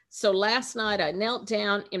 So last night I knelt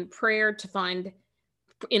down in prayer to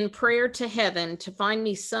heaven to find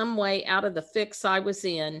me some way out of the fix I was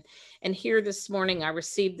in. And here this morning I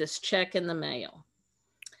received this check in the mail."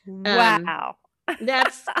 Wow.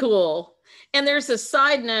 That's cool. And there's a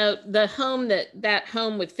side note, the home that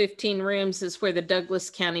home with 15 rooms is where the Douglas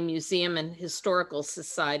County Museum and Historical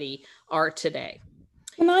Society are today.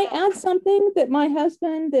 Can I add something that my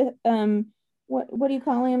husband, what do you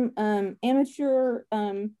call him? Amateur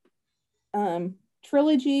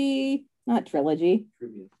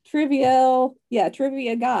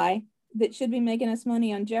trivia guy that should be making us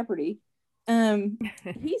money on Jeopardy.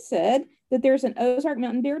 He said that there's an Ozark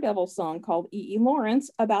Mountain Daredevil song called E.E. Lawrence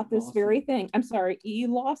about this very thing. I'm sorry, E.E.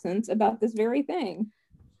 Lawson's about this very thing.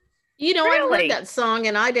 You know, Really? I heard that song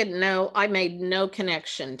and I didn't know. I made no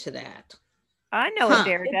connection to that. I know a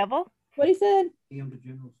Daredevil. What he said? He owned a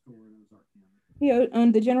general store in Ozark County. He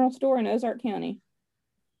owned the general store in Ozark County.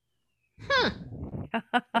 Wow.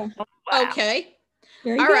 Okay.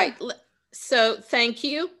 Very All good. right. So thank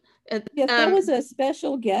you. Yes, that was a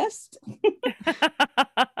special guest.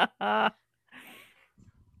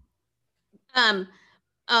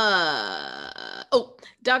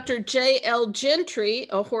 Dr. J.L. Gentry,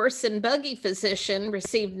 a horse and buggy physician,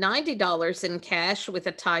 received $90 in cash with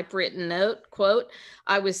a typewritten note, quote,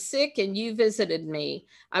 "I was sick and you visited me.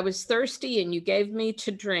 I was thirsty and you gave me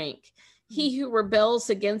to drink. He who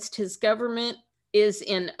rebels against his government is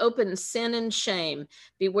in open sin and shame.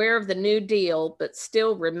 Beware of the New Deal, but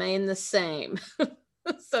still remain the same."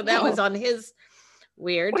 So that was on his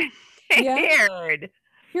weird. Weird.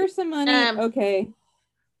 Here's some money. Okay.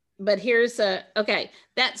 But here's okay,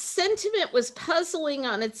 that sentiment was puzzling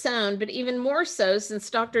on its own, but even more so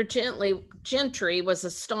since Dr. Gentry was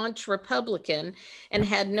a staunch Republican and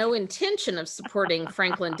had no intention of supporting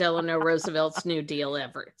Franklin Delano Roosevelt's New Deal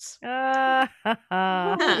efforts.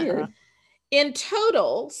 Weird. In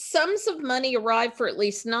total, sums of money arrived for at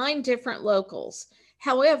least 9 different locals.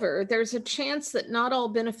 However, there's a chance that not all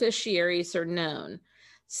beneficiaries are known.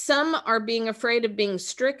 Some are being afraid of being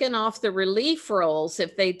stricken off the relief rolls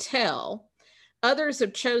if they tell. Others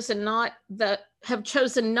have chosen not,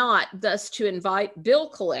 thus to invite bill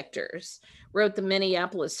collectors, wrote the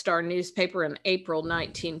Minneapolis Star newspaper in April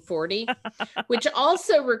 1940, which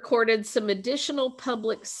also recorded some additional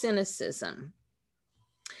public cynicism.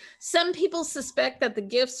 Some people suspect that the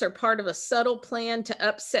gifts are part of a subtle plan to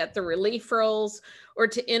upset the relief rolls or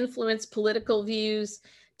to influence political views,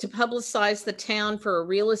 to publicize the town for a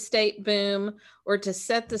real estate boom, or to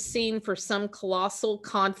set the scene for some colossal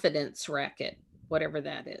confidence racket, whatever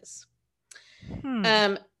that is.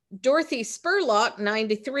 Dorothy Spurlock,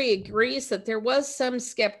 93, agrees that there was some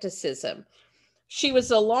skepticism. She was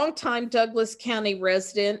a longtime Douglas County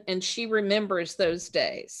resident, and she remembers those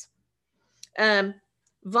days.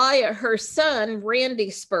 Via her son,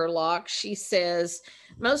 Randy Spurlock, she says,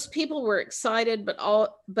 most people were excited, but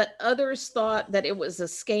others thought that it was a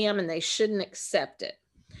scam and they shouldn't accept it.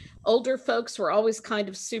 Older folks were always kind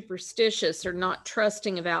of superstitious or not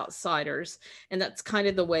trusting of outsiders, and that's kind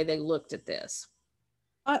of the way they looked at this.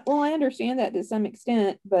 Well, I understand that to some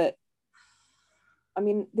extent, but I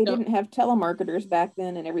mean, they didn't have telemarketers back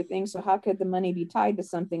then and everything, so how could the money be tied to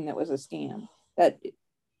something that was a scam? That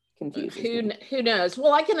confuses me. Who knows?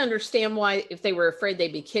 Well, I can understand why, if they were afraid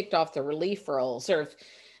they'd be kicked off the relief rolls, or if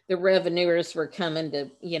the revenuers were coming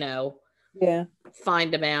to,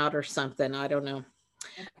 find them out or something. I don't know.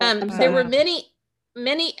 There were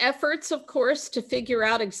many efforts, of course, to figure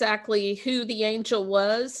out exactly who the angel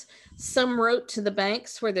was. Some wrote to the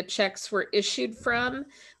banks where the checks were issued from,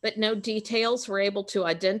 but no details were able to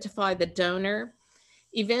identify the donor.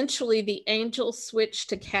 Eventually, the angel switched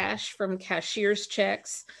to cash from cashier's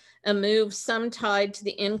checks, a move some tied to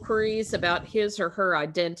the inquiries about his or her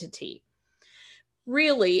identity.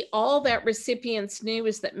 Really, all that recipients knew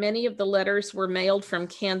is that many of the letters were mailed from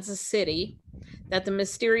Kansas City, that the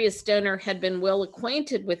mysterious donor had been well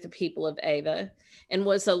acquainted with the people of Ava and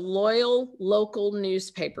was a loyal local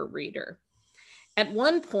newspaper reader. At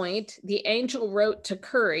one point, the angel wrote to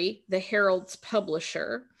Curry, the Herald's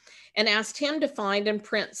publisher, and asked him to find and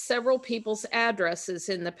print several people's addresses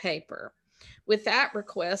in the paper. With that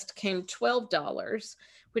request came $12,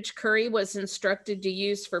 which Curry was instructed to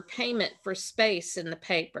use for payment for space in the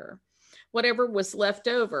paper. Whatever was left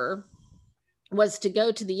over was to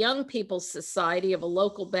go to the Young People's Society of a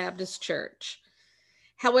local Baptist church.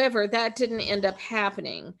 However, that didn't end up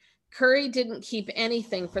happening. Curry didn't keep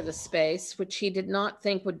anything for the space, which he did not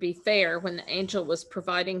think would be fair when the angel was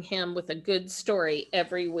providing him with a good story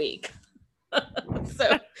every week.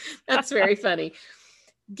 So that's very funny.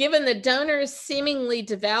 Given the donor's seemingly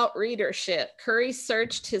devout readership, Curry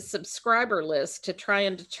searched his subscriber list to try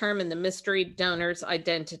and determine the mystery donor's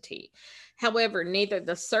identity. However, neither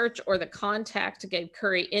the search or the contact gave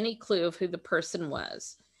Curry any clue of who the person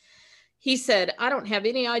was. He said, "I don't have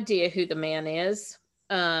any idea who the man is."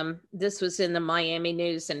 This was in the Miami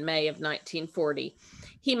News in May of 1940.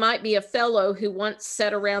 "He might be a fellow who once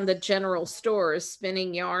sat around the general stores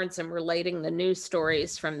spinning yarns and relating the news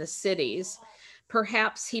stories from the cities.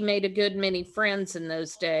 Perhaps he made a good many friends in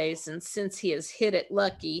those days, and since he has hit it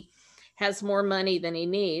lucky, has more money than he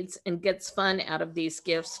needs, and gets fun out of these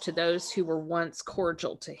gifts to those who were once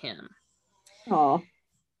cordial to him." Aww.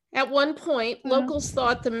 At one point, locals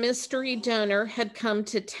thought the mystery donor had come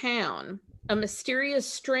to town. A mysterious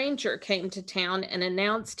stranger came to town and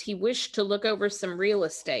announced he wished to look over some real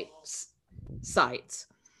estate sites.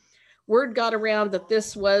 Word got around that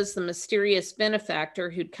this was the mysterious benefactor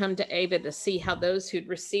who'd come to Ava to see how those who'd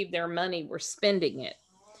received their money were spending it.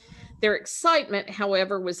 Their excitement,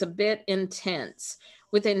 however, was a bit intense.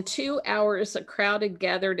 Within 2 hours, a crowd had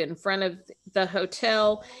gathered in front of the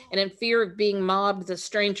hotel, and in fear of being mobbed, the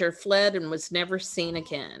stranger fled and was never seen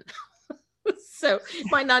again. So it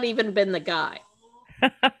might not even have been the guy.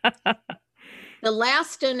 The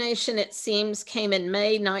last donation, it seems, came in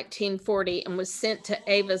May 1940 and was sent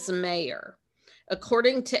to Ava's mayor.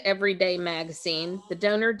 According to Everyday Magazine, the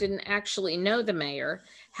donor didn't actually know the mayor.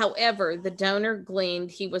 However, the donor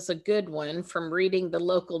gleaned he was a good one from reading the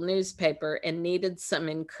local newspaper and needed some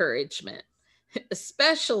encouragement,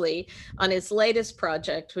 especially on his latest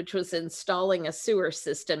project, which was installing a sewer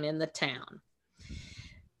system in the town.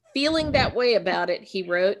 Feeling that way about it, he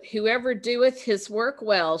wrote, "Whoever doeth his work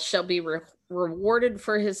well shall be rewarded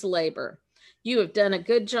for his labor. You have done a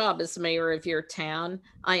good job as mayor of your town.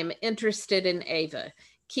 I am interested in Ava.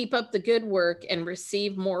 Keep up the good work and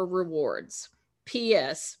receive more rewards.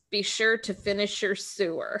 P.S. Be sure to finish your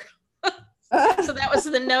sewer." So that was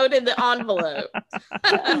the note in the envelope.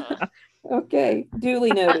 Okay,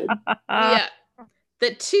 duly noted. Yeah.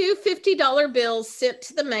 The two $50 bills sent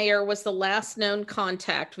to the mayor was the last known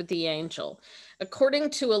contact with the angel. According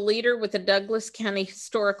to a leader with the Douglas County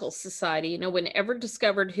Historical Society, no one ever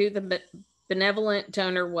discovered who the benevolent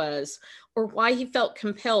donor was or why he felt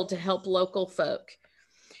compelled to help local folk.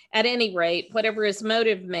 At any rate, whatever his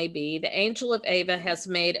motive may be, the Angel of Ava has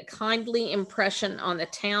made a kindly impression on the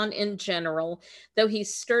town in general, though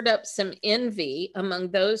he's stirred up some envy among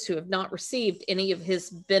those who have not received any of his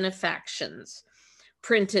benefactions,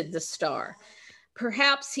 printed the Star.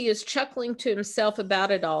 Perhaps he is chuckling to himself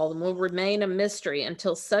about it all and will remain a mystery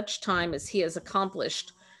until such time as he has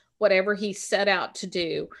accomplished whatever he set out to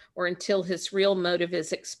do, or until his real motive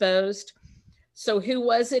is exposed. So who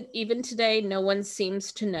was it? Even today, no one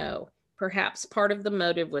seems to know. Perhaps part of the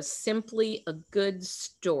motive was simply a good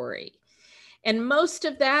story. And most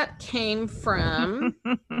of that came from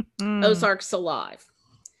Ozarks Alive.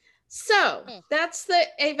 So that's the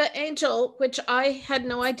Ava Angel, which I had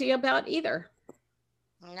no idea about either.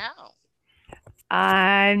 No.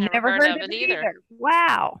 I've never heard of it either.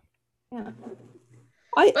 Wow. Yeah.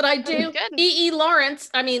 But I do.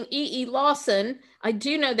 E.E. Lawson. I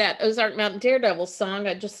do know that Ozark Mountain Daredevil song.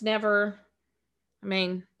 I just never. I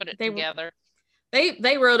mean, put it together.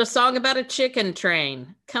 They wrote a song about a chicken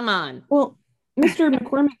train. Come on. Well, Mr.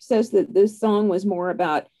 McCormick says that this song was more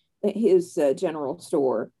about his general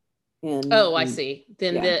store. I see.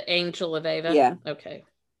 Than the Angel of Ava. Yeah. Okay.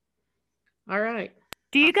 All right.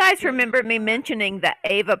 Do you guys remember me mentioning the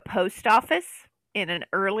Ava post office in an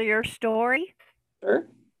earlier story? Sure.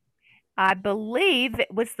 I believe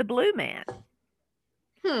it was the Blue Man.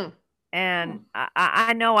 And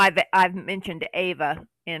I know I've mentioned Ava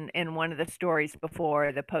in one of the stories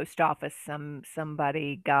before. The post office.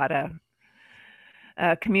 Somebody got a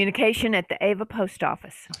communication at the Ava post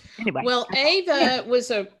office. Anyway. Well, Ava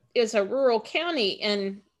is a rural county,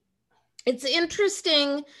 and it's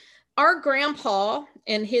interesting. Our grandpa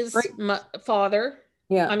and his father.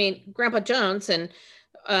 Yeah. I mean, Grandpa Jones and.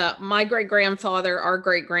 My great-grandfather, our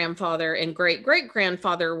great-grandfather, and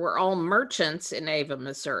great-great-grandfather were all merchants in Ava,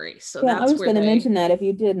 Missouri. So that's I was going to mention that if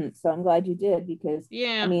you didn't, so I'm glad you did because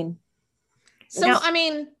I mean,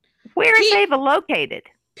 where is Ava located?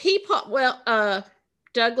 Peapod, well,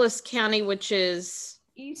 Douglas County, which is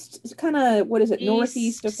east, kind of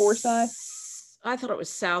northeast of Forsyth? I thought it was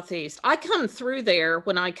southeast. I come through there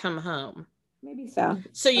when I come home. Maybe south.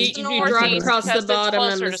 So you drive across the bottom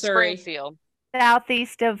of Missouri.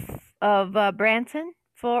 Southeast of Branson,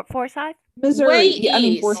 Forsyth?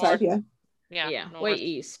 Missouri. Forsyth, Yeah, way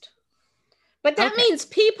east. But that means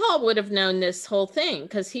Peepaw would have known this whole thing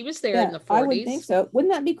because he was there in the 40s. I would think so.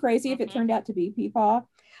 Wouldn't that be crazy if it turned out to be Peepaw?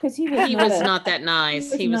 Because he was not that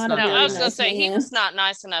nice. He was not. I was going to say he was not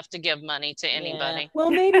nice enough to give money to anybody.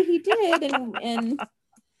 Well, maybe he did, and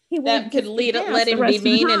he that could let him be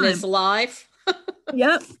mean in his life.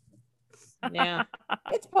 Yep. Yeah,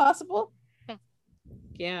 it's possible.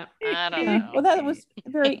 Yeah, I don't know. Well, that was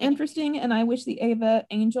very interesting, and I wish the Ava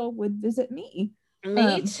Angel would visit me.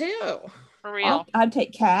 Me too. For real. I'd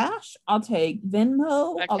take cash. I'll take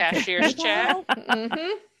Venmo. A cashier's check.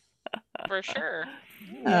 For sure.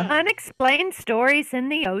 Unexplained stories in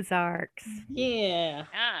the Ozarks. Yeah.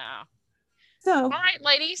 So, all right,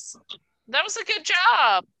 ladies, that was a good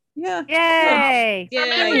job. Yeah. Yay.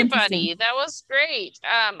 From everybody. That was great.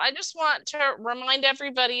 I just want to remind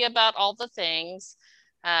everybody about all the things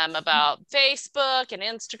about Facebook and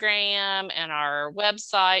Instagram and our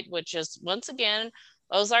website, which is once again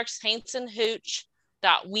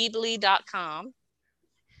ozarkshaintsandhooch.weebly.com.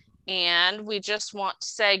 And we just want to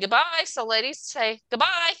say goodbye. So ladies, say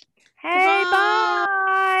goodbye. Hey,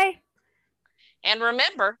 bye. And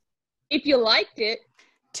remember, if you liked it,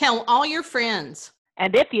 tell all your friends.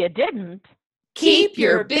 And if you didn't, keep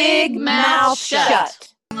your big mouth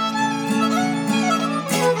shut.